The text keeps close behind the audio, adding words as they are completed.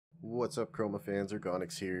What's up, Chroma fans?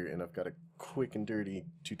 Ergonyx here, and I've got a quick and dirty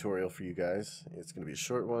tutorial for you guys. It's going to be a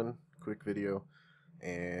short one, quick video,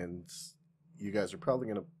 and you guys are probably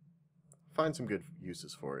going to find some good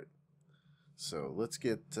uses for it. So let's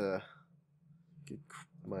get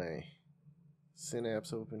my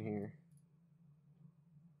Synapse open here.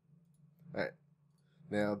 Alright,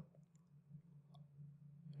 now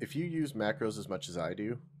if you use macros as much as I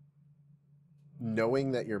do,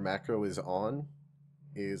 knowing that your macro is on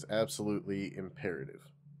is absolutely imperative.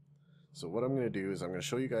 So what I'm going to do is I'm going to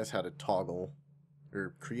show you guys how to toggle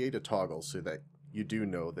or create a toggle so that you do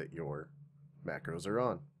know that your macros are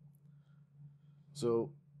on.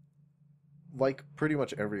 So like pretty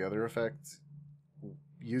much every other effect,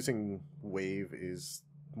 using wave is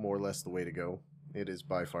more or less the way to go. It is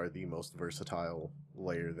by far the most versatile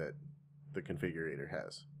layer that the configurator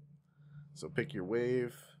has. So pick your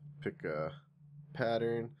wave, pick a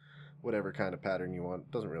pattern, whatever kind of pattern you want,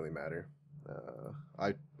 doesn't really matter.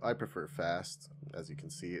 I prefer fast. As you can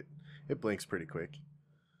see, it blinks pretty quick.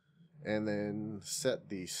 And then set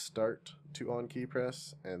the start to on key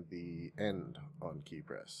press and the end on key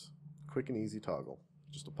press. Quick and easy toggle.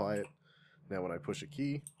 Just apply it. Now when I push a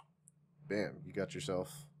key, bam, you got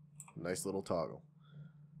yourself a nice little toggle.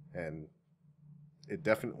 And it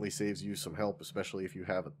definitely saves you some help, especially if you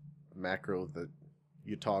have a macro that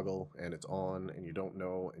you toggle and it's on and you don't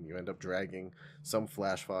know, and you end up dragging some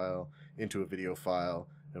flash file into a video file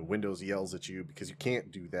and Windows yells at you because you can't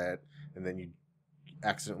do that, and then you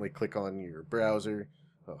accidentally click on your browser.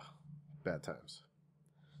 Oh, bad times.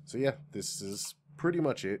 So yeah, this is pretty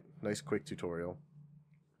much it. Nice quick tutorial.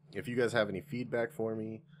 If you guys have any feedback for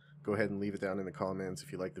me, go ahead and leave it down in the comments.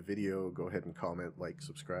 If you like the video, go ahead and comment, like,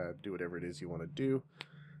 subscribe, do whatever it is you want to do,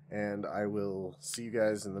 and I will see you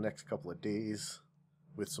guys in the next couple of days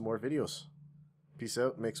with some more videos. Peace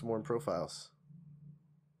out, make some more profiles.